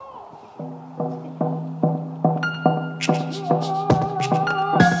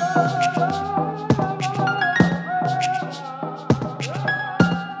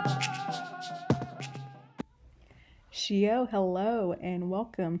Shio, hello, and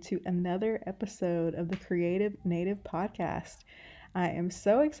welcome to another episode of the Creative Native Podcast. I am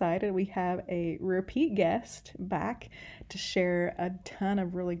so excited. We have a repeat guest back to share a ton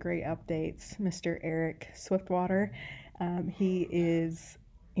of really great updates, Mr. Eriq Swiftwater. He is,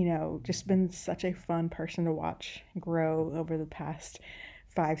 just been such a fun person to watch grow over the past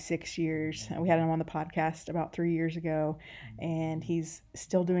 5, 6 years. We had him on the podcast about 3 years ago, and he's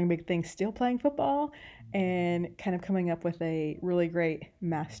still doing big things, still playing football, and kind of coming up with a really great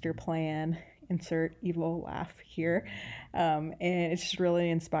master plan. Insert evil laugh here. And it's just really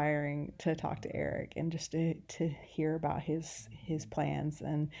inspiring to talk to Eriq and just to hear about his plans.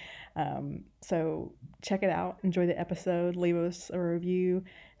 And so check it out. Enjoy the episode. Leave us a review.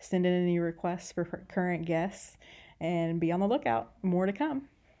 Send in any requests for current guests. And be on the lookout. More to come.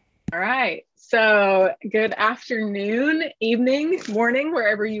 All right. So good afternoon, evening, morning,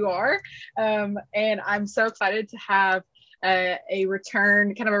 wherever you are. And I'm so excited to have a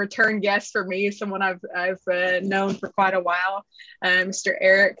return guest for me, someone I've known for quite a while, Mr.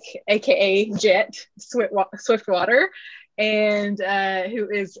 Eriq, aka Jet Swiftwater, and who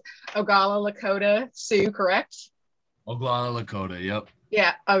is Oglala Lakota Sioux, correct? Oglala Lakota, yep.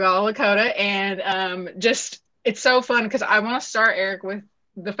 Yeah, Oglala Lakota. And it's so fun because I want to start, Eriq, with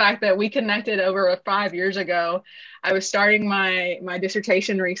the fact that we connected over 5 years ago. I was starting my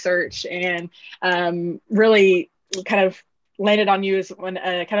dissertation research and really kind of landed on you as kind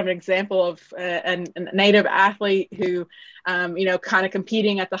of an example of a Native athlete who, kind of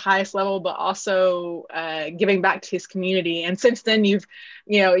competing at the highest level, but also giving back to his community. And since then, you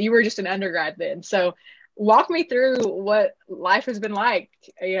were just an undergrad then. So walk me through what life has been like.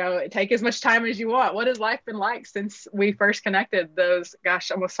 Take as much time as you want. What has life been like since we first connected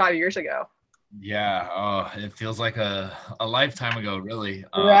almost 5 years ago? Yeah, it feels like a lifetime ago, really.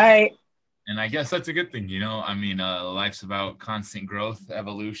 Right. And I guess that's a good thing, life's about constant growth,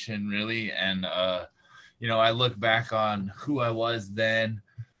 evolution, really. And, I look back on who I was then,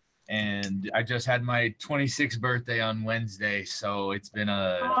 and I just had my 26th birthday on Wednesday. So it's been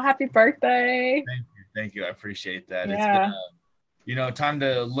happy birthday. Thank you. I appreciate that. Yeah. It's been time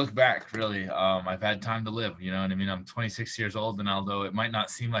to look back, really. I've had time to live, you know what I mean? I'm 26 years old, and although it might not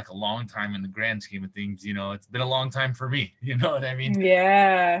seem like a long time in the grand scheme of things, it's been a long time for me. You know what I mean?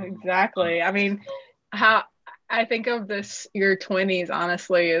 Yeah, exactly. I mean, how I think of your 20s,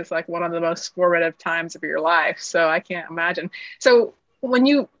 honestly, is like one of the most formative times of your life. So I can't imagine. So when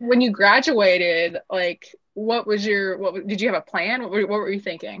you graduated, like, did you have a plan? What were you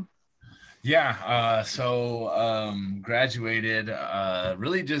thinking? Yeah, so graduated,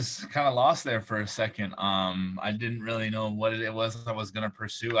 really just kind of lost there for a second. I didn't really know what it was I was going to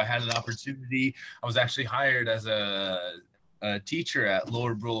pursue. I had an opportunity. I was actually hired as a teacher at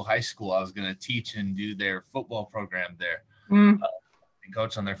Lower Brule High School. I was going to teach and do their football program there, and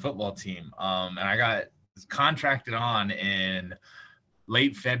coach on their football team. And I got contracted on in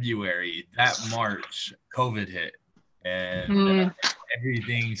late February. That March, COVID hit. And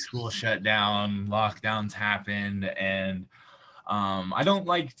everything, school shut down, lockdowns happened, and I don't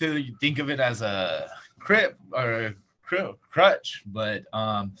like to think of it as a crutch, but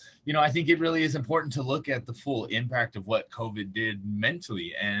I think it really is important to look at the full impact of what COVID did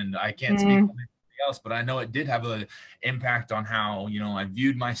mentally. And I can't speak on anything else, but I know it did have an impact on how I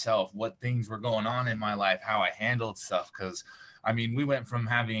viewed myself, what things were going on in my life, how I handled stuff. Because we went from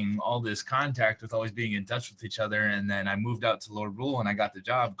having all this contact with always being in touch with each other. And then I moved out to Lower Brule and I got the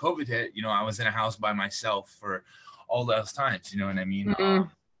job. COVID hit, I was in a house by myself for all those times, you know what I mean?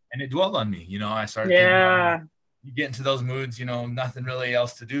 And it dwelled on me, I started thinking, you get into those moods, nothing really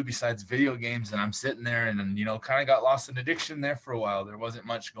else to do besides video games. And I'm sitting there and kind of got lost in addiction there for a while. There wasn't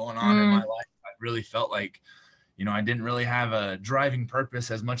much going on in my life. I really felt like, I didn't really have a driving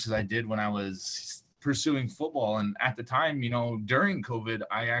purpose as much as I did when I was pursuing football. And at the time, during COVID,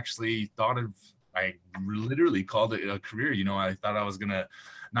 I literally called it a career. I thought I was going to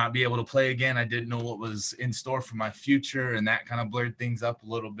not be able to play again. I didn't know what was in store for my future, and that kind of blurred things up a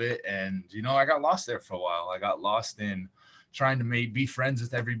little bit. And, I got lost there for a while. I got lost in trying to be friends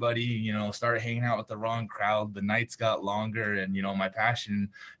with everybody, started hanging out with the wrong crowd. The nights got longer, and, my passion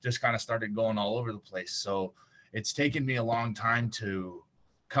just kind of started going all over the place. So it's taken me a long time to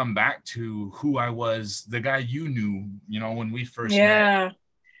come back to who I was, the guy you knew, when we first met.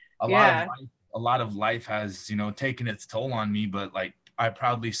 A lot of life has, taken its toll on me, but like I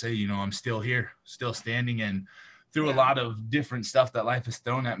proudly say, I'm still here, still standing. And through a lot of different stuff that life has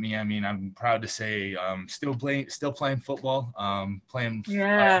thrown at me. I mean, I'm proud to say, still playing football, playing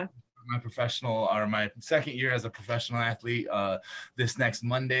my professional, or my second year as a professional athlete, this next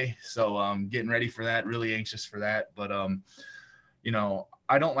Monday. So getting ready for that, really anxious for that. But you know,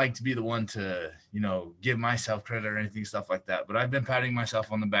 I don't like to be the one to, you know, give myself credit or anything, stuff like that. But I've been patting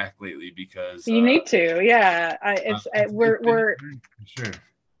myself on the back lately because you need to. Yeah. We're sure.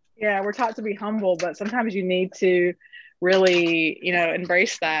 Yeah, we're taught to be humble, but sometimes you need to really, you know,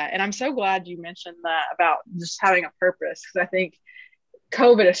 embrace that. And I'm so glad you mentioned that about just having a purpose, because I think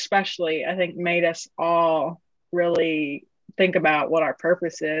COVID especially, I think, made us all really think about what our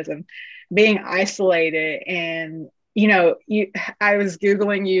purpose is, and being isolated. And you know, I was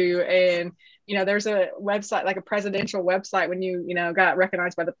Googling you, and you know, there's a website, like a presidential website, when you know, got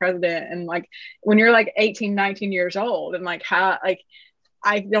recognized by the president, and like when you're like 18, 19 years old, and like how, like,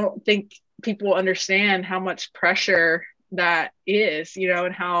 I don't think people understand how much pressure that is, you know,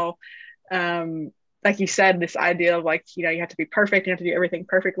 and how, like you said, this idea of like, you know, you have to be perfect, you have to do everything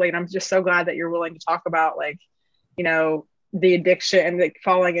perfectly. And I'm just so glad that you're willing to talk about, like, you know, the addiction and like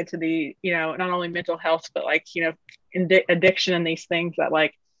falling into the, you know, not only mental health, but like, you know, addiction and these things that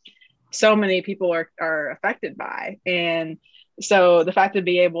like so many people are affected by. And so the fact to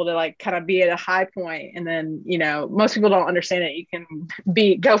be able to like kind of be at a high point, and then, you know, most people don't understand it. You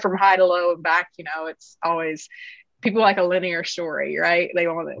can go from high to low and back, you know, it's always, people like a linear story, right? They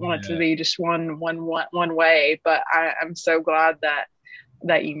want it to be just one way. But I'm so glad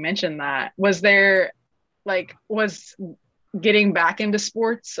that you mentioned that. Was there, like, was getting back into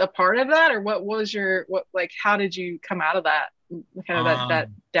sports a part of that, or what was your, what, like, how did you come out of that kind of that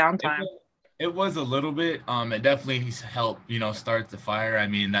downtime? It was a little bit. It definitely helped, you know, start the fire. I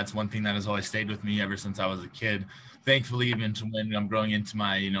mean, that's one thing that has always stayed with me ever since I was a kid. Thankfully, even to when I'm growing into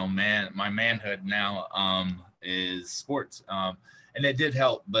my, you know, my manhood now, is sports. And it did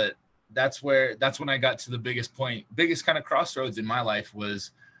help, but that's when I got to the biggest kind of crossroads in my life.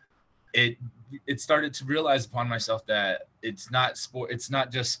 Was it started to realize upon myself that it's not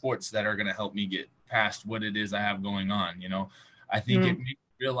just sports that are going to help me get past what it is I have going on. You know, I think it made me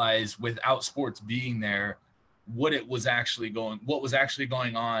realize, without sports being there, what was actually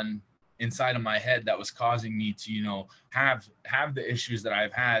going on inside of my head that was causing me to, you know, have the issues that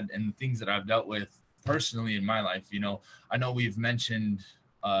I've had and the things that I've dealt with personally in my life. You know, I know we've mentioned,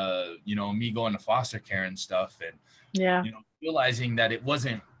 you know, me going to foster care and stuff, and, you know, realizing that it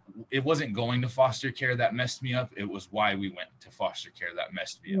wasn't going to foster care that messed me up. It was why we went to foster care that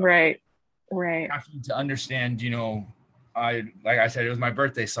messed me up. Right. Having to understand, you know, like I said, it was my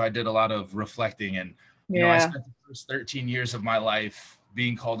birthday, so I did a lot of reflecting, and, you know, I spent the first 13 years of my life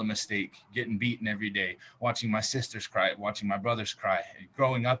being called a mistake, getting beaten every day, watching my sisters cry, watching my brothers cry,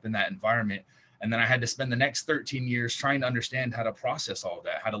 growing up in that environment. And then I had to spend the next 13 years trying to understand how to process all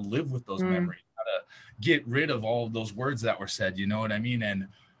that, how to live with those memories, how to get rid of all of those words that were said, you know what I mean? And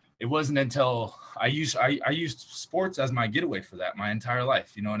it wasn't until I used sports as my getaway for that my entire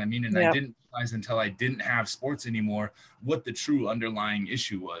life, you know what I mean? And I didn't realize until I didn't have sports anymore what the true underlying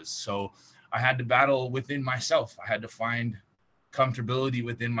issue was. So I had to battle within myself. I had to find comfortability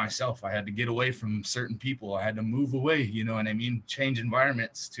within myself. I had to get away from certain people. I had to move away, you know what I mean? Change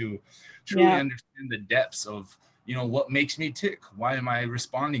environments to truly understand the depths of, you know, what makes me tick. Why am I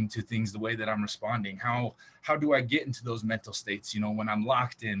responding to things the way that I'm responding? How do I get into those mental states, you know, when I'm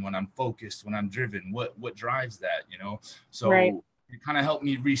locked in, when I'm focused, when I'm driven, what drives that, you know? So it kind of helped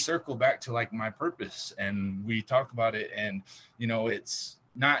me recircle back to like my purpose. And we talk about it, and, you know, it's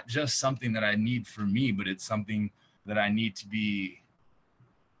not just something that I need for me, but it's something that I need to be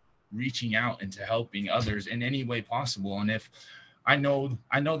reaching out into helping others in any way possible. And if I know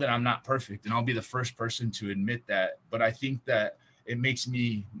that I'm not perfect, and I'll be the first person to admit that, but I think that it makes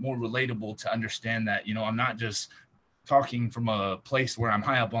me more relatable to understand that, you know, I'm not just talking from a place where I'm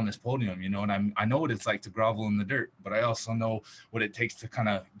high up on this podium, you know, and I know what it's like to grovel in the dirt, but I also know what it takes to kind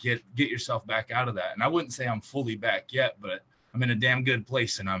of get yourself back out of that. And I wouldn't say I'm fully back yet, but I'm in a damn good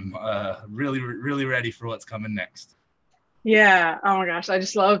place, and I'm really, really ready for what's coming next. Yeah. Oh my gosh. I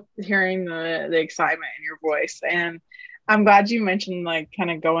just love hearing the excitement in your voice. And I'm glad you mentioned like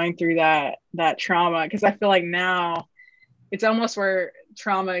kind of going through that trauma, because I feel like now it's almost where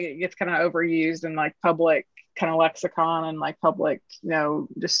trauma gets kind of overused in like public kind of lexicon and like public, you know,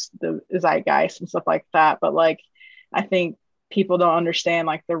 just the zeitgeist and stuff like that. But like, I think people don't understand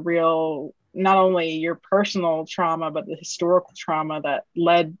like the real, not only your personal trauma, but the historical trauma that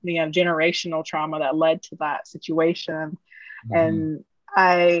led, you know, generational trauma that led to that situation. And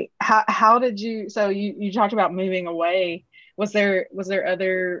how did you, so you talked about moving away. Was there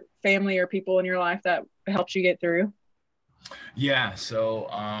other family or people in your life that helped you get through? Yeah, so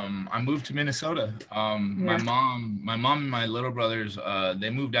I moved to Minnesota. My Yeah. mom and my little brothers, they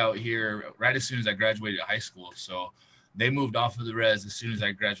moved out here right as soon as I graduated high school. So they moved off of the res as soon as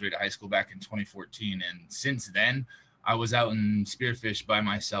I graduated high school back in 2014. And since then, I was out in Spearfish by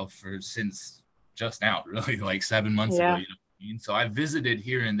myself since just now, really, like 7 months ago. Yeah. You know what I mean? So I visited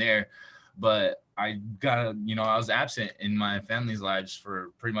here and there, but I was absent in my family's lives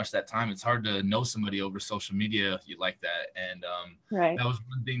for pretty much that time. It's hard to know somebody over social media like that. And Right. that was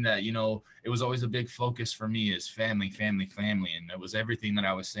one thing that, it was always a big focus for me is family, family, family. And it was everything that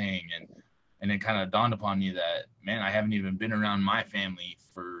I was saying. And it kind of dawned upon me that, man, I haven't even been around my family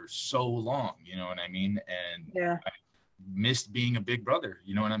for so long, you know what I mean? And Yeah. I missed being a big brother,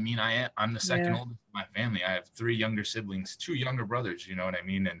 you know what I mean? I'm the second Yeah. oldest in my family. I have 3 younger siblings, 2 younger brothers, you know what I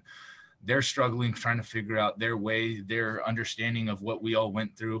mean? And they're struggling, trying to figure out their way, their understanding of what we all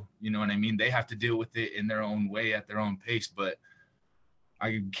went through. You know what I mean? They have to deal with it in their own way, at their own pace. But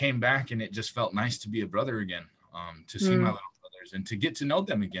I came back and it just felt nice to be a brother again, to see my Mm. little brothers and to get to know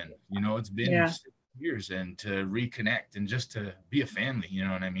them again. It's been Yeah. 6 years, and to reconnect and just to be a family, you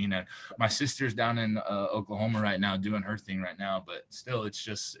know what I mean? And my sister's down in Oklahoma right now doing her thing right now, but still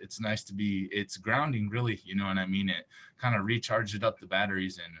it's nice to be, it's grounding really, you know what I mean? It kind of recharged up the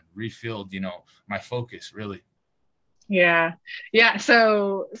batteries and refilled, my focus really. Yeah. Yeah.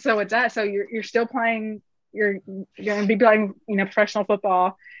 So it's that. So you're still playing, you're going to be playing, professional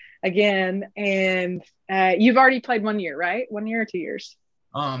football again. And you've already played 1 year, right? 1 year or 2 years?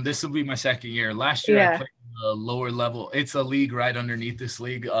 This will be my second year. Last year I Yeah. played the lower level. It's a league right underneath this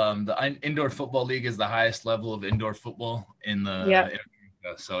league. The indoor football league is the highest level of indoor football in Yep.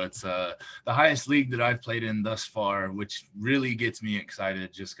 America. So it's the highest league that I've played in thus far, which really gets me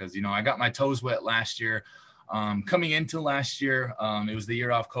excited just because, I got my toes wet last year. Coming into last year, it was the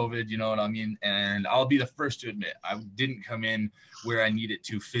year off COVID, you know what I mean? And I'll be the first to admit, I didn't come in where I needed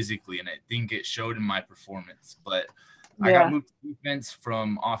to physically, and I think it showed in my performance. But I got Yeah. moved to defense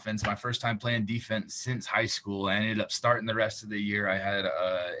from offense. My first time playing defense since high school. I ended up starting the rest of the year. I had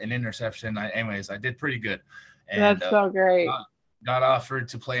an interception. I did pretty good, and That's so great. got offered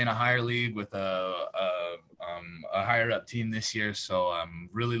to play in a higher league with a higher up team this year. So I'm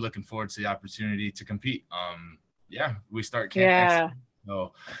really looking forward to the opportunity to compete. Yeah, we start camp next Yeah. week.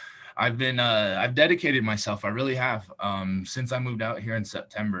 So I've dedicated myself. I really have. Since I moved out here in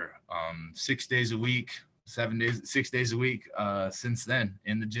September, 6 days a week, 7 days, 6 days a week. Since then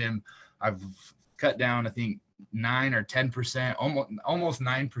in the gym, I've cut down, I think 9 or 10%, almost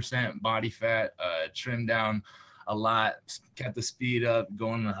 9% body fat, trimmed down a lot, kept the speed up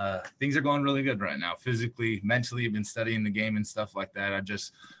going. Things are going really good right now. Physically, mentally, I've been studying the game and stuff like that.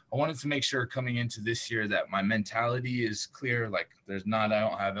 I wanted to make sure coming into this year that my mentality is clear. Like I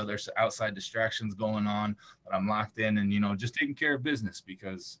don't have other outside distractions going on, but I'm locked in and, just taking care of business,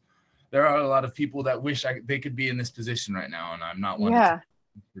 because there are a lot of people that wish they could be in this position right now. And I'm not one to take Yeah.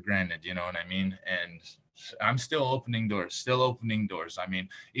 it for granted, you know what I mean? And I'm still opening doors. I mean,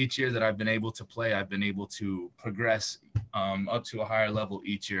 each year that I've been able to play, I've been able to progress up to a higher level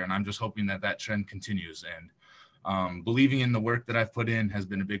each year. And I'm just hoping that that trend continues. And believing in the work that I've put in has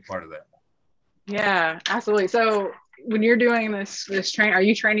been a big part of that. Yeah, absolutely. So when you're doing this train, are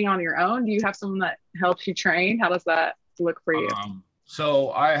you training on your own? Do you have someone that helps you train? How does that look for you?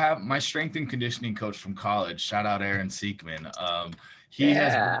 So I have my strength and conditioning coach from college. Shout out Aaron Seekman. He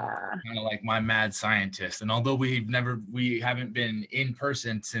has been Yeah. kind of like my mad scientist. And although we haven't been in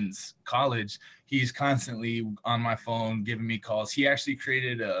person since college, he's constantly on my phone giving me calls. He actually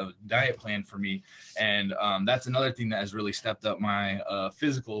created a diet plan for me. And that's another thing that has really stepped up my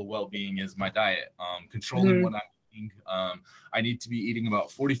physical well-being is my diet, controlling what I'm eating. I need to be eating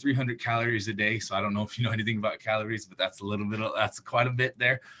about 4,300 calories a day. So I don't know if you know anything about calories, but that's quite a bit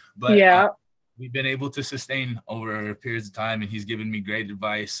there. But Yeah. we've been able to sustain over periods of time, and he's given me great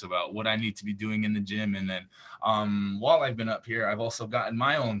advice about what I need to be doing in the gym. And then while I've been up here, I've also gotten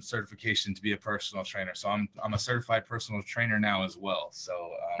my own certification to be a personal trainer. So I'm a certified personal trainer now as well. So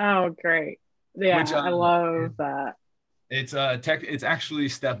Oh, great. Yeah, which I love that. it's actually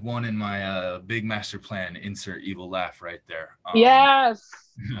step one in my big master plan. Insert evil laugh right there. Yes.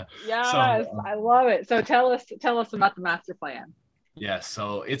 So Yes, I love it. So tell us about the master plan. yeah,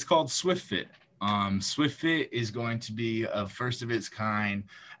 so it's called SwiftFit. SwiftFit is going to be a first of its kind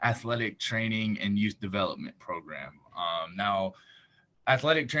athletic training and youth development program. Now,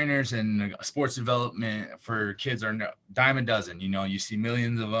 athletic trainers and sports development for kids are dime a dozen. You see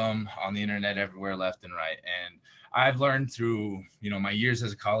millions of them on the internet everywhere, left and right. And I've learned through, my years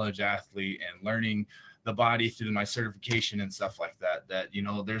as a college athlete and learning the body through my certification and stuff like that, that, you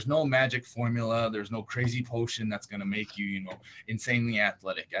know, there's no magic formula. There's no crazy potion that's going to make you, you know, insanely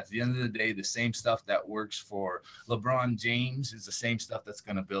athletic. At the end of the day, the same stuff that works for LeBron James is the same stuff that's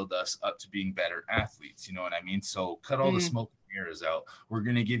going to build us up to being better athletes. You know what I mean? So cut all the smoke and mirrors out. We're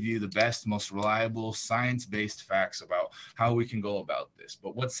going to give you the best, most reliable, science-based facts about how we can go about this.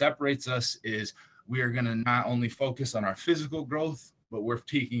 But what separates us is we are going to not only focus on our physical growth, but we're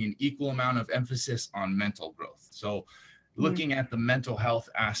taking an equal amount of emphasis on mental growth. So looking at the mental health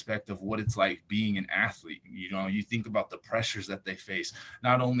aspect of what it's like being an athlete, you know, you think about the pressures that they face,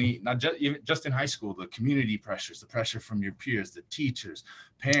 not just in high school, the community pressures, the pressure from your peers, the teachers,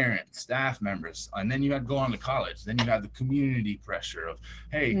 parents, staff members, and then you had to go on to college. Then you have the community pressure of,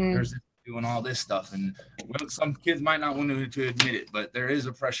 hey, there's doing all this stuff. And well, some kids might not want to admit it, but there is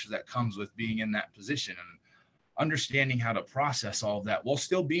a pressure that comes with being in that position. And understanding how to process all of that while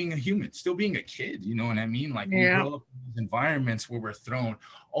still being a human, still being a kid, you know what I mean? Like we grow up in these environments where we're thrown,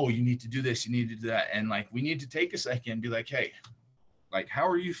 oh, you need to do this, you need to do that. And like, we need to take a second and be like, hey, like, how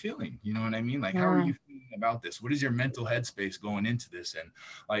are you feeling? You know what I mean? Like, how are you feeling about this? What is your mental headspace going into this? And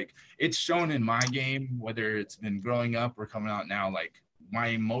like, it's shown in my game, whether it's been growing up or coming out now, like my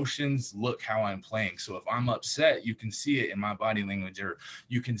emotions look how I'm playing. So if I'm upset, you can see it in my body language, or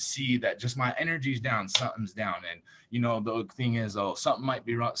you can see that just my energy's down, something's down. And, you know, the thing is, oh, something might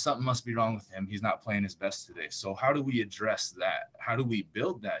be wrong. Something must be wrong with him. He's not playing his best today. So how do we address that? How do we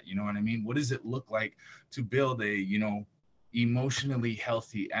build that? You know what I mean? What does it look like to build a, you know, emotionally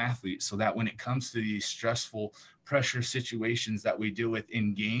healthy athlete, so that when it comes to these stressful pressure situations that we deal with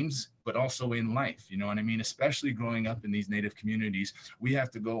in games, but also in life, you know what I mean? Especially growing up in these Native communities, we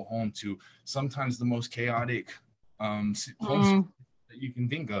have to go home to sometimes the most chaotic homes that you can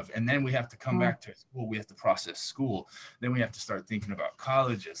think of. And then we have to come back to school. We have to process school. Then we have to start thinking about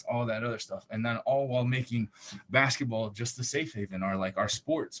colleges, all that other stuff. And then all while making basketball just the safe haven, or like our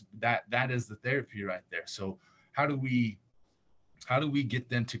sports, that is the therapy right there. So how do we get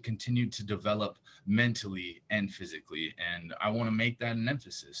them to continue to develop mentally and physically? And I want to make that an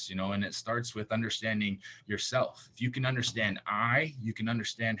emphasis, you know, and it starts with understanding yourself. If you can understand you can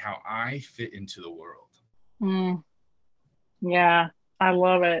understand how I fit into the world. Yeah, I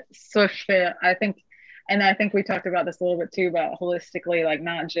love it. So fit. I think we talked about this a little bit too, about holistically, like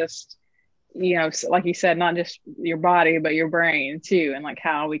not just, you know, like you said, not just your body, but your brain too. And like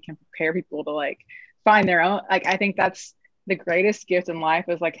how we can prepare people to like find their own, like, I think that's the greatest gift in life,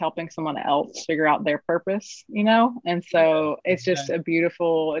 is like helping someone else figure out their purpose, you know? And so it's just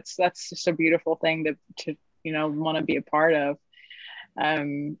that's just a beautiful thing to, you know, want to be a part of.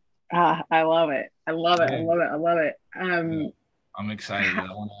 I love it. I love it. I love it. I love it. I'm excited.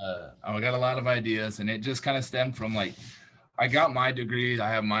 I got a lot of ideas, and it just kind of stemmed from like, I got my degree.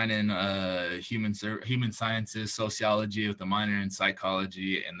 I have mine in human sciences, sociology, with a minor in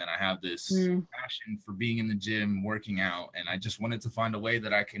psychology. And then I have this passion for being in the gym, working out. And I just wanted to find a way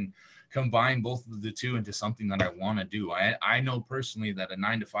that I can combine both of the two into something that I want to do. I know personally that a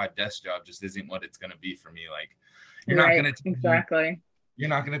 9-to-5 desk job just isn't what it's going to be for me. Like, you're not going to You're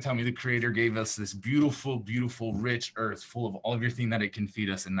not going to tell me the creator gave us this beautiful, beautiful, rich earth full of all everything that it can feed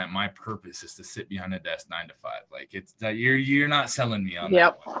us, and that my purpose is to sit behind a desk 9 to 5. Like, it's that you're not selling me on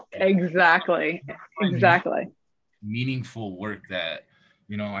that one. Exactly. Meaningful work that,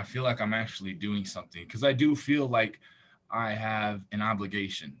 you know, I feel like I'm actually doing something, because I do feel like I have an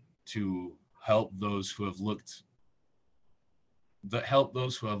obligation to help those who have looked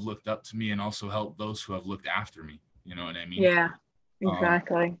up to me, and also help those who have looked after me. You know what I mean? Yeah.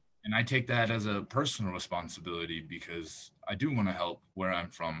 Exactly. And I take that as a personal responsibility, because I do want to help where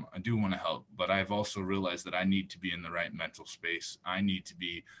I'm from. I do want to help, but I've also realized that I need to be in the right mental space. I need to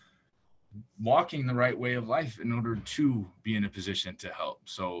be walking the right way of life in order to be in a position to help.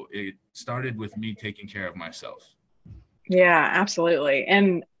 So it started with me taking care of myself. Yeah, absolutely.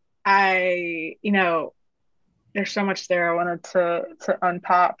 And I, you know, there's so much there I wanted to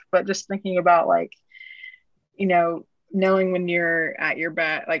unpack, but just thinking about, like, you know, knowing when you're at your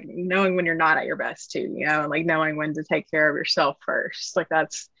best, like knowing when you're not at your best too, you know, and like knowing when to take care of yourself first. Like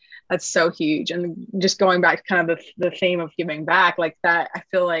that's so huge. And just going back to kind of the theme of giving back, like that, I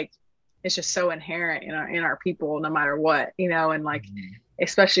feel like it's just so inherent in our people, no matter what, you know, and like,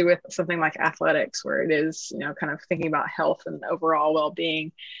 especially with something like athletics, where it is, you know, kind of thinking about health and overall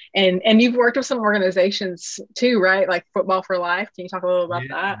well-being. And you've worked with some organizations too, right? Like Football for Life. Can you talk a little about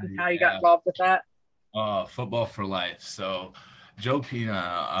that and how you got involved with that? Football for Life. So Joe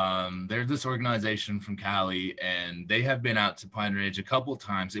Pina, they're this organization from Cali, and they have been out to Pine Ridge a couple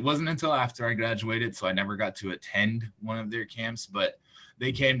times. It wasn't until after I graduated, so I never got to attend one of their camps, but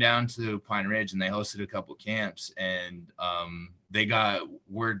they came down to Pine Ridge and they hosted a couple camps, and they got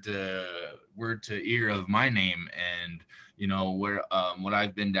word to ear of my name and where what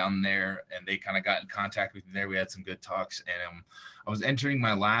I've been down there, and they kind of got in contact with me there. We had some good talks, and I was entering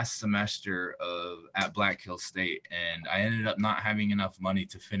my last semester at Black Hill State, and I ended up not having enough money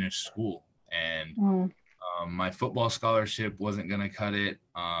to finish school, and my football scholarship wasn't going to cut it.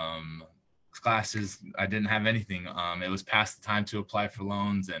 Classes, I didn't have anything. It was past the time to apply for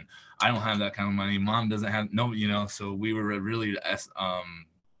loans, and I don't have that kind of money. Mom doesn't have so we were really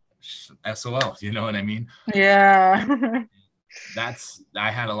SOL, you know what I mean? Yeah. I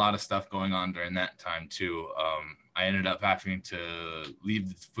had a lot of stuff going on during that time too. I ended up having to leave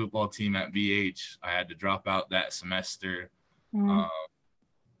the football team at VH. I had to drop out that semester.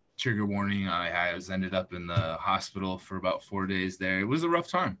 Trigger warning, I was ended up in the hospital for about 4 days there. It was a rough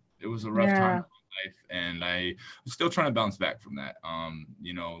time. It was a rough time in my life, and I was still trying to bounce back from that.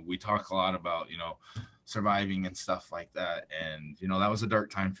 We talk a lot about, surviving and stuff like that. And, that was a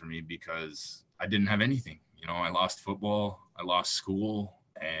dark time for me because I didn't have anything. I lost football, I lost school,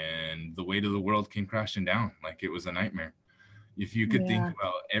 and the weight of the world came crashing down. Like, it was a nightmare. If you could think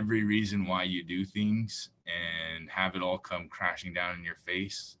about every reason why you do things and have it all come crashing down in your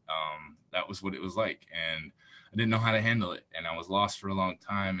face, that was what it was like. And I didn't know how to handle it. And I was lost for a long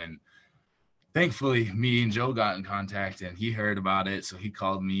time. And thankfully, me and Joe got in contact, and he heard about it. So he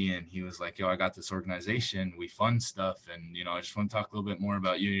called me and he was like, yo, I got this organization. We fund stuff. And, I just want to talk a little bit more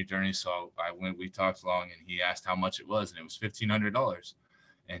about you and your journey. So we talked long, and he asked how much it was. And it was $1,500.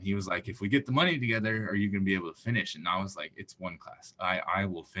 And he was like, if we get the money together, are you going to be able to finish? And I was like, it's one class. I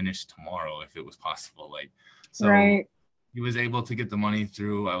will finish tomorrow if it was possible. He was able to get the money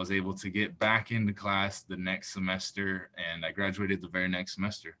through. I was able to get back into class the next semester, and I graduated the very next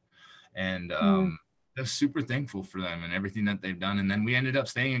semester. And just super thankful for them and everything that they've done. And then we ended up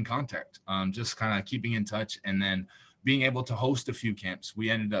staying in contact, just kind of keeping in touch, and then being able to host a few camps. I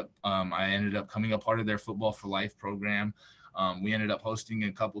ended up coming a part of their Football for Life program. We ended up hosting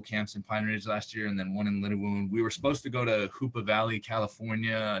a couple camps in Pine Ridge last year, and then one in Little. We were supposed to go to Hoopa Valley,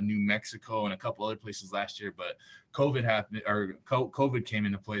 California, New Mexico, and a couple other places last year, but COVID happened, or COVID came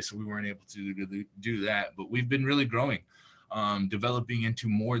into play, so we weren't able to do that. But we've been really growing, developing into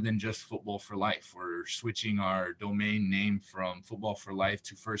more than just Football for Life. We're switching our domain name from Football for Life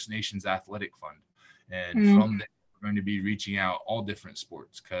to First Nations Athletic Fund, and from there, going to be reaching out all different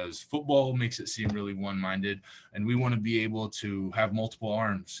sports, because football makes it seem really one-minded, and we want to be able to have multiple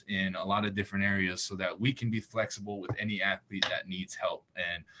arms in a lot of different areas so that we can be flexible with any athlete that needs help.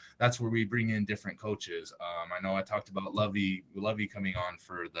 And that's where we bring in different coaches. I know I talked about Lovey coming on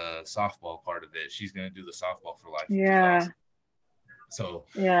for the softball part of it. She's going to do the Softball for Life. Awesome. So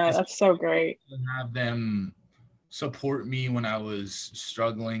that's so great to have them support me when I was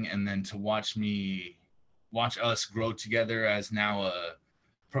struggling, and then to watch us grow together as now a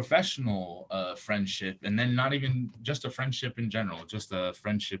professional friendship, and then not even just a friendship in general, just a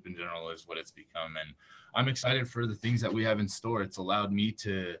friendship in general is what it's become. And I'm excited for the things that we have in store. It's allowed me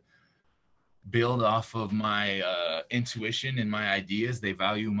to build off of my intuition and my ideas. They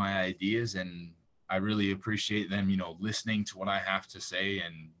value my ideas, and I really appreciate them, listening to what I have to say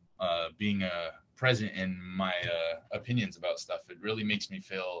and being present in my opinions about stuff. It really makes me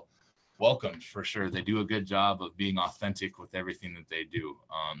feel welcomed, for sure. They do a good job of being authentic with everything that they do.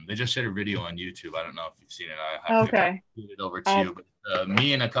 They just shared a video on YouTube. I don't know if you've seen it. I have to feed it over to you. But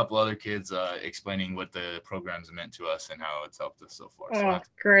me and a couple other kids explaining what the program's meant to us and how it's helped us so far.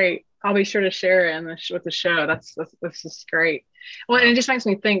 Great. I'll be sure to share it with the show. That's just great. Well, and it just makes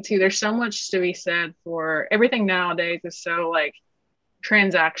me think too, there's so much to be said for everything nowadays is so like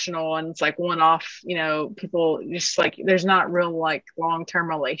transactional, and it's like one-off, people just like, there's not real like long-term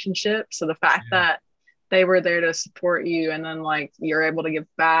relationships. So the fact that they were there to support you, and then like you're able to give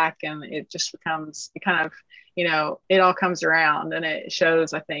back, and it just becomes it all comes around, and it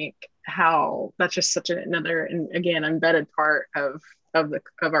shows, I think, how that's just such another, and again, embedded part of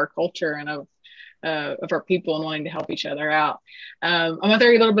our culture and of our people, and wanting to help each other out. I'm gonna throw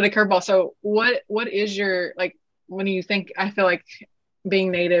you a little bit of curveball. So what is your, like, when you think, I feel like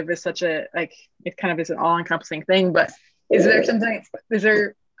being Native is such a, like, it kind of is an all-encompassing thing, but is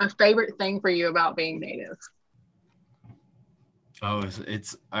there a favorite thing for you about being Native? Oh,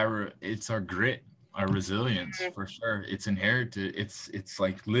 it's our grit, our resilience, for sure. It's inherited. It's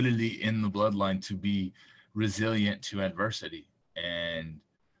like literally in the bloodline to be resilient to adversity. And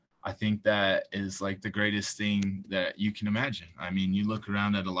I think that is like the greatest thing that you can imagine. I mean, you look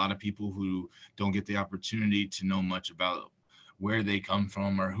around at a lot of people who don't get the opportunity to know much about where they come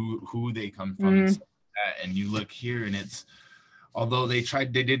from or who they come from and stuff like that. And you look here and it's, although they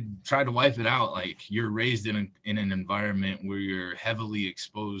did try to wipe it out, like you're raised in an environment where you're heavily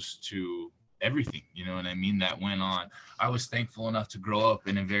exposed to everything, you know what I mean, that went on. I was thankful enough to grow up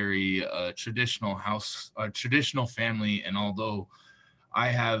in a very traditional house, a traditional family, and although I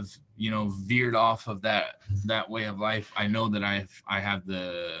have, veered off of that way of life, I know that I have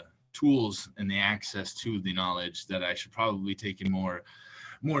the tools and the access to the knowledge that I should probably take in more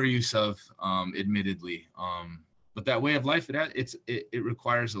use of, admittedly. But that way of life, it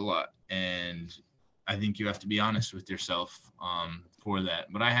requires a lot, and I think you have to be honest with yourself for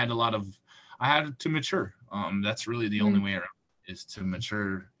that. But I had to mature. That's really the only way around, is to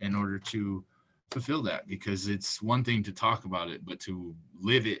mature in order to fulfill that, because it's one thing to talk about it, but to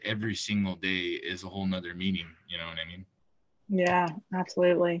live it every single day is a whole nother meaning. You know what I mean? Yeah,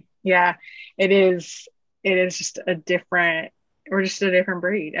 absolutely. Yeah, it is. It is just we're just a different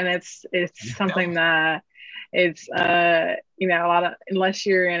breed. And it's something that it's, a lot of, unless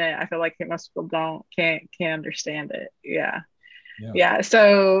you're in it, I feel like most people can't understand it. Yeah. Yeah.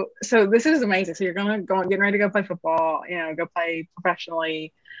 So this is amazing. So you're getting ready to go play football, go play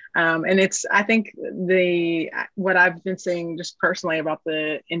professionally. And I think what I've been seeing just personally about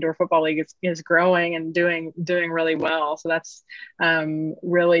the indoor football league is growing and doing really well. So that's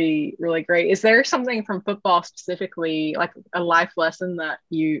really, really great. Is there something from football specifically, like a life lesson that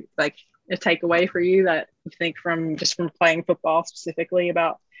you like, a takeaway for you that you think from playing football specifically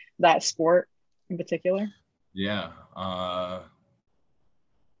about that sport in particular? Yeah.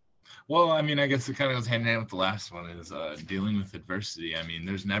 Well, I mean, I guess it kind of goes hand in hand with the last one, is dealing with adversity. I mean,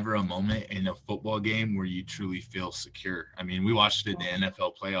 there's never a moment in a football game where you truly feel secure. I mean, we watched it in the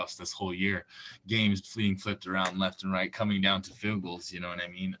NFL playoffs this whole year, games being flipped around left and right, coming down to field goals, you know what I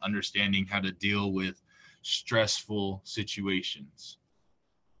mean? Understanding how to deal with stressful situations.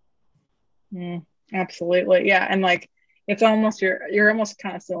 Absolutely. Yeah. And like, it's almost, you're almost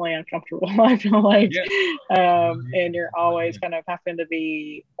constantly uncomfortable, I feel like. And you're always kind of having to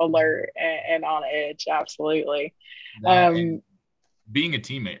be alert and on edge. Absolutely. And being a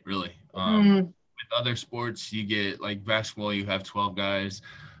teammate, really. With other sports, you get, like basketball, you have 12 guys.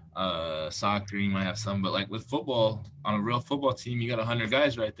 Soccer, you might have some, but like with football, on a real football team, you got 100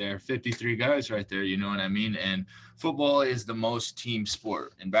 guys right there, 53 guys right there, you know what I mean? And football is the most team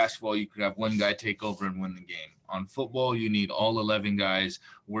sport. In basketball, you could have one guy take over and win the game. On football, you need all 11 guys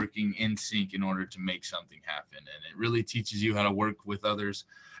working in sync in order to make something happen. And it really teaches you how to work with others,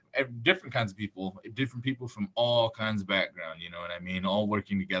 different kinds of people, different people from all kinds of background, you know what I mean? All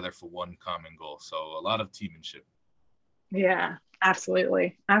working together for one common goal. So a lot of teammanship. Yeah,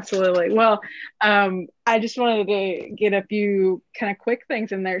 absolutely. Absolutely. Well, I just wanted to get a few kind of quick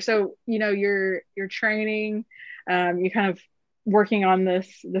things in there. So, you're training, you kind of working on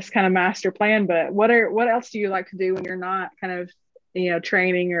this kind of master plan, but what else do you like to do when you're not kind of,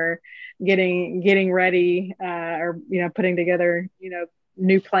 training or getting ready, or, putting together,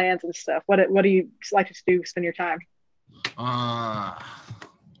 new plans and stuff? What do you like to do, spend your time?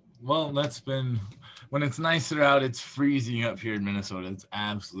 Well, that's been, when it's nicer out, it's freezing up here in Minnesota. It's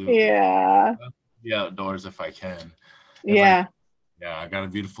absolutely be outdoors if I can. I got a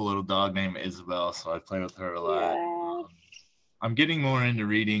beautiful little dog named Isabel, so I play with her a lot. I'm getting more into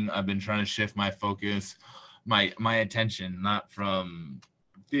reading. I've been trying to shift my focus, my attention, not from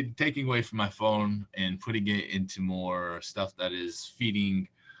taking away from my phone and putting it into more stuff that is feeding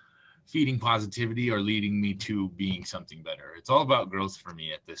positivity or leading me to being something better. It's all about growth for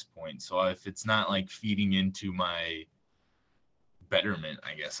me at this point. So if it's not like feeding into my betterment,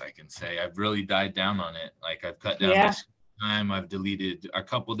 I guess I can say, I've really died down on it. Like I've cut down my time. I've deleted a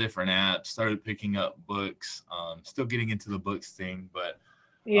couple different apps, started picking up books, still getting into the books thing, but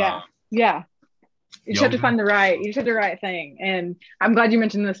you just have to find the right thing. And I'm glad you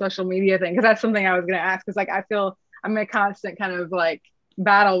mentioned the social media thing, because that's something I was going to ask, because like I feel I'm in a constant kind of like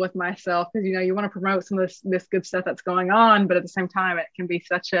battle with myself, because you want to promote some of this good stuff that's going on, but at the same time it can be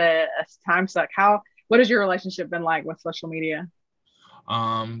such a time suck. What has your relationship been like with social media?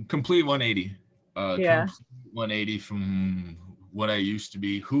 Complete 180. Complete 180 from what I used to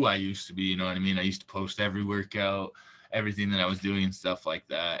be, who I used to be, you know what I mean? I used to post every workout, everything that I was doing and stuff like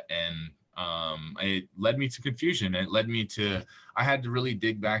that. And it led me to confusion. It led me to, I had to really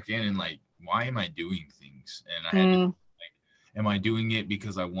dig back in and like, why am I doing things? And I had to, like, am I doing it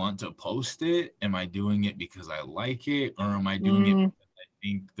because I want to post it? Am I doing it because I like it? Or am I doing it because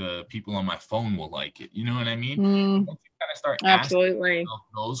think the people on my phone will like it. You know what I mean? Mm, Once you kind of start asking absolutely. yourself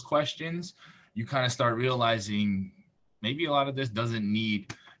those questions, you kind of start realizing maybe a lot of this doesn't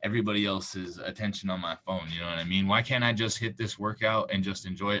need everybody else's attention on my phone. You know what I mean? Why can't I just hit this workout and just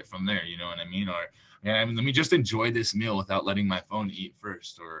enjoy it from there? You know what I mean? Or let me just enjoy this meal without letting my phone eat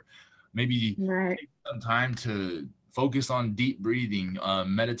first. Or maybe Right. take some time to focus on deep breathing,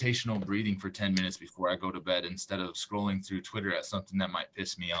 meditational breathing for 10 minutes before I go to bed instead of scrolling through Twitter at something that might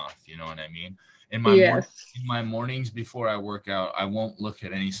piss me off. You know what I mean? In my Yes. in my mornings before I work out, I won't look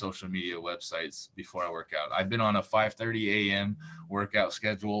at any social media websites before I work out. I've been on a 5:30 a.m. workout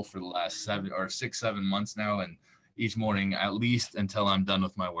schedule for the last 7 months now, and each morning, at least until I'm done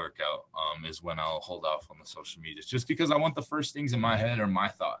with my workout, is when I'll hold off on the social media. Just because I want the first things in my head are my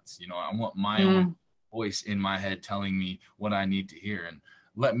thoughts. You know, I want my own voice in my head telling me what I need to hear, and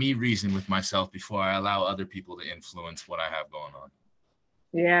let me reason with myself before I allow other people to influence what I have going on.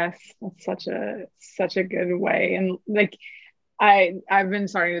 Yes, that's such a good way. And like I've been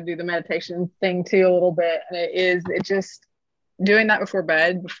starting to do the meditation thing too a little bit, and it just doing that before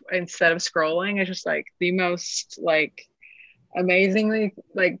bed instead of scrolling is just like the most like amazingly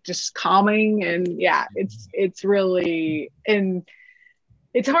like just calming. And yeah, it's really, and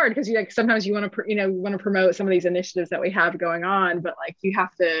it's hard because you like sometimes you want to you want to promote some of these initiatives that we have going on, but like you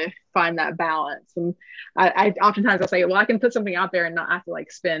have to find that balance. And I oftentimes I'll say, well, I can put something out there and not have to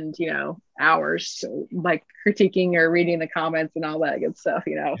like spend hours like critiquing or reading the comments and all that good stuff.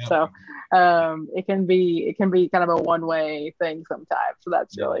 Yeah. So it can be kind of a one-way thing sometimes, so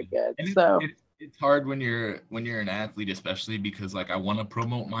that's really good. And so it's hard when you're an athlete, especially because like I want to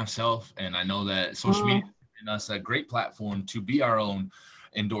promote myself, and I know that social media is giving us a great platform to be our own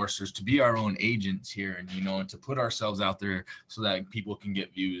endorsers, to be our own agents here, and and to put ourselves out there so that people can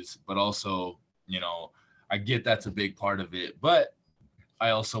get views. But also, I get that's a big part of it, but I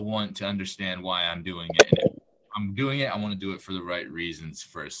also want to understand why I'm doing it. And if I'm doing it, I want to do it for the right reasons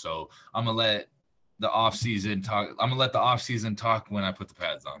first. So I'm gonna let the off season talk when I put the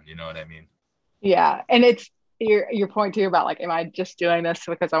pads on. You know what I mean? Yeah, and it's your point too about like, am I just doing this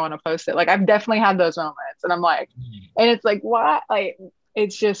because I want to post it? Like, I've definitely had those moments, and I'm like, and it's like, why? Like,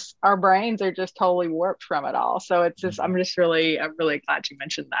 it's just our brains are just totally warped from it all. So it's just, I'm really glad you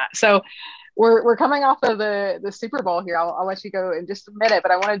mentioned that. So we're coming off of the Super Bowl here. I'll let you go in just a minute,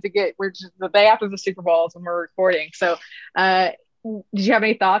 but I wanted to we're just the day after the Super Bowl is when we're recording. So, did you have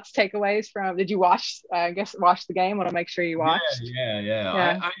any thoughts, takeaways from? Did you watch? Watch the game. Want to make sure you watched.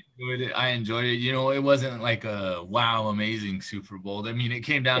 Yeah. I enjoyed it. It wasn't like a wow, amazing Super Bowl. I mean, it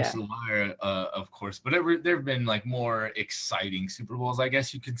came down to the wire, of course. But there have been like more exciting Super Bowls, I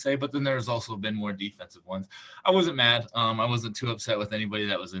guess you could say. But then there's also been more defensive ones. I wasn't mad. I wasn't too upset with anybody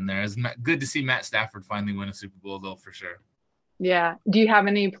that was in there. It's good to see Matt Stafford finally win a Super Bowl, though, for sure. Yeah. Do you have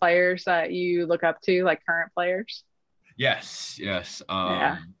any players that you look up to, like current players? Yes.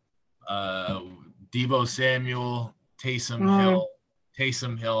 Deebo Samuel,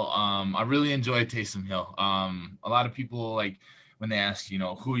 Taysom Hill. I really enjoy Taysom Hill. A lot of people, like, when they ask,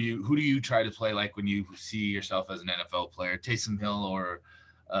 who do you try to play like when you see yourself as an NFL player, Taysom Hill or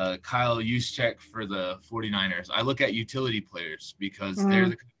Kyle Juszczyk for the 49ers. I look at utility players because they're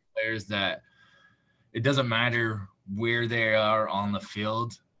the kind of players that it doesn't matter where they are on the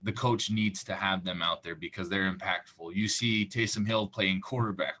field. The coach needs to have them out there because they're impactful. You see Taysom Hill playing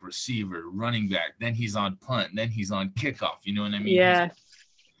quarterback, receiver, running back, then he's on punt, then he's on kickoff. You know what I mean? Yeah.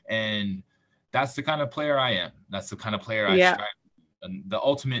 And that's the kind of player I am. That's the kind of player I strive to be. The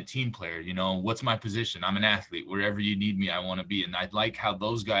ultimate team player. What's my position? I'm an athlete. Wherever you need me, I want to be. And I like how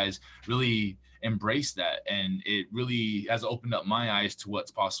those guys really embrace that, and it really has opened up my eyes to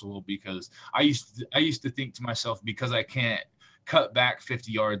what's possible, because I used to think to myself, because I can't cut back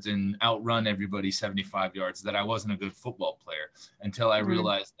 50 yards and outrun everybody 75 yards, that I wasn't a good football player, until I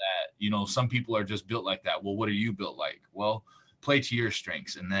realized that, some people are just built like that. Well, what are you built like? Well, play to your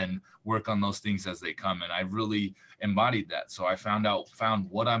strengths and then work on those things as they come. And I really embodied that. So I found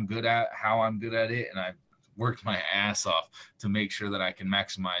what I'm good at, how I'm good at it. And I worked my ass off to make sure that I can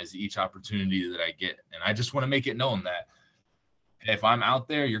maximize each opportunity that I get. And I just want to make it known that if I'm out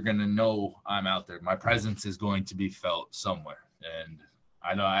there, you're going to know I'm out there. My presence is going to be felt somewhere. And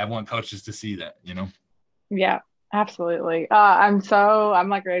I know I want coaches to see that, Yeah, absolutely. I'm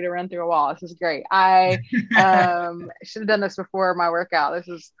like ready to run through a wall. This is great. I should have done this before my workout. This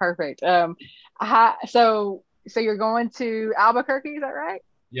is perfect. So you're going to Albuquerque, is that right?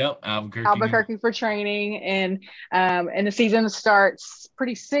 Yep, Albuquerque. Albuquerque for training, and the season starts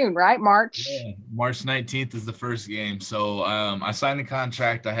pretty soon, right? March. Yeah, March 19th is the first game. So I signed the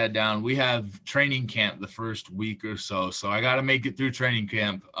contract. I head down. We have training camp the first week or so. So I got to make it through training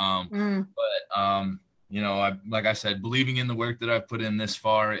camp. But like I said, believing in the work that I've put in this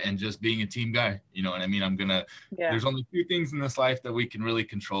far and just being a team guy, you know what I mean? There's only two things in this life that we can really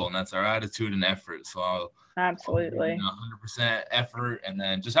control, and that's our attitude and effort. So I'll give Absolutely. 100% effort, and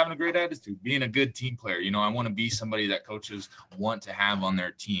then just having a great attitude, being a good team player. You know, I want to be somebody that coaches want to have on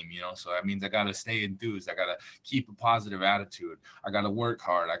their team, you know, so that means I got to stay enthused. I got to keep a positive attitude. I got to work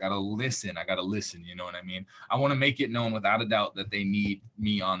hard. I got to listen. You know what I mean? I want to make it known without a doubt that they need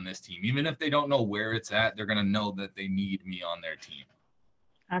me on this team. Even if they don't know where it's at, they're going to know that they need me on their team.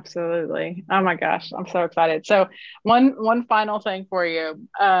 Absolutely. Oh my gosh, I'm so excited. So one final thing for you.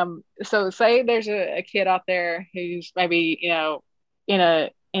 So say there's a kid out there who's maybe, in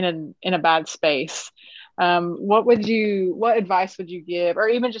a bad space. What advice would you give, or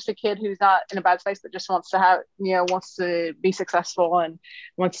even just a kid who's not in a bad space but just wants to be successful and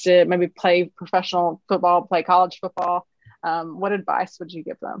wants to maybe play professional football, play college football. What advice would you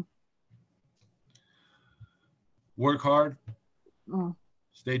give them? Work hard. Mm.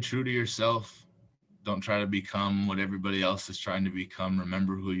 Stay true to yourself. Don't try to become what everybody else is trying to become.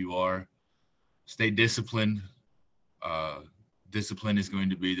 Remember who you are. Stay disciplined. Discipline is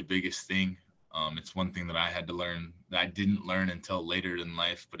going to be the biggest thing. It's one thing that I had to learn that I didn't learn until later in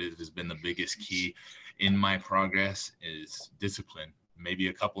life, but it has been the biggest key in my progress is discipline. Maybe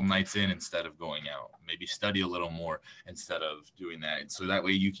a couple nights in instead of going out. Maybe study a little more instead of doing that. So that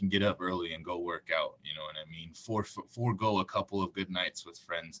way you can get up early and go work out. You know what I mean? Forego a couple of good nights with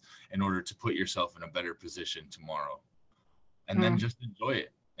friends in order to put yourself in a better position tomorrow. And then just enjoy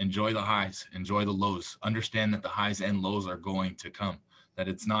it. Enjoy the highs. Enjoy the lows. Understand that the highs and lows are going to come. That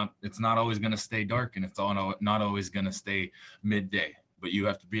it's not always going to stay dark, and it's not always going to stay midday. But you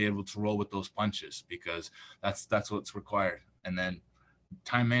have to be able to roll with those punches because that's what's required. And then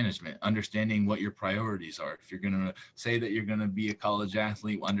time management, understanding what your priorities are. If you're going to say that you're going to be a college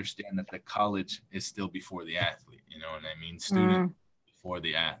athlete, understand that the college is still before the athlete. You know what I mean? Student before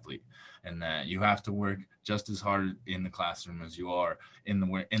the athlete, and that you have to work just as hard in the classroom as you are in the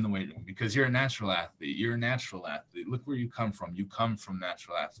weight room because you're a natural athlete. You're a natural athlete. Look where you come from. You come from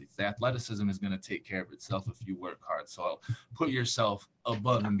natural athletes. The athleticism is going to take care of itself if you work hard. So put yourself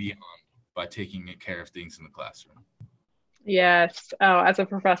above and beyond by taking care of things in the classroom. Yes. Oh, as a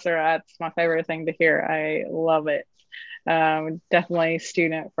professor, that's my favorite thing to hear. I love it. Definitely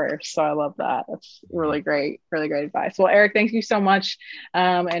student first. So I love that. That's really great advice. Well, Eriq, thank you so much.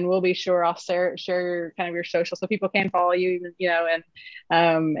 And we'll be sure I'll share your kind of your social so people can follow you,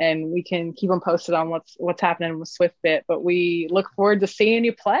 and we can keep them posted on what's happening with SwiftFit. But we look forward to seeing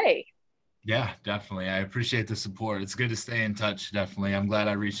you play. Yeah, definitely. I appreciate the support. It's good to stay in touch. Definitely. I'm glad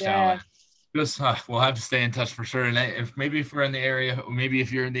I reached out. Just we'll have to stay in touch for sure. And if we're in the area, maybe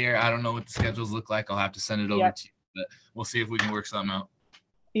if you're in the area, I don't know what the schedules look like. I'll have to send it over to you, but we'll see if we can work something out.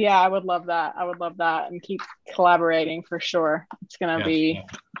 Yeah, I would love that. And keep collaborating for sure. It's going to be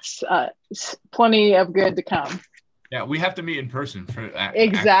plenty of good to come. Yeah, we have to meet in person for that.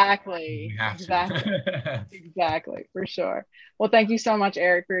 Exactly. Exactly, for sure. Well, thank you so much,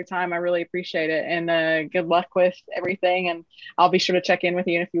 Eriq, for your time. I really appreciate it. And good luck with everything. And I'll be sure to check in with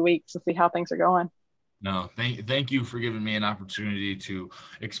you in a few weeks to see how things are going. No, thank you for giving me an opportunity to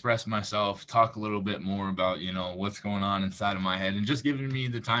express myself, talk a little bit more about, what's going on inside of my head and just giving me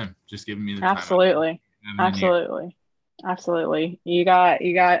the time. Absolutely. Absolutely. You got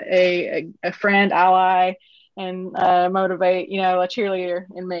a friend, ally, and motivate, a cheerleader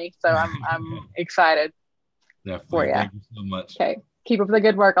in me. So I'm excited. Definitely. For you. Thank you so much. Okay. Keep up the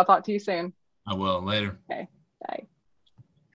good work. I'll talk to you soon. I will. Later. Okay. Bye.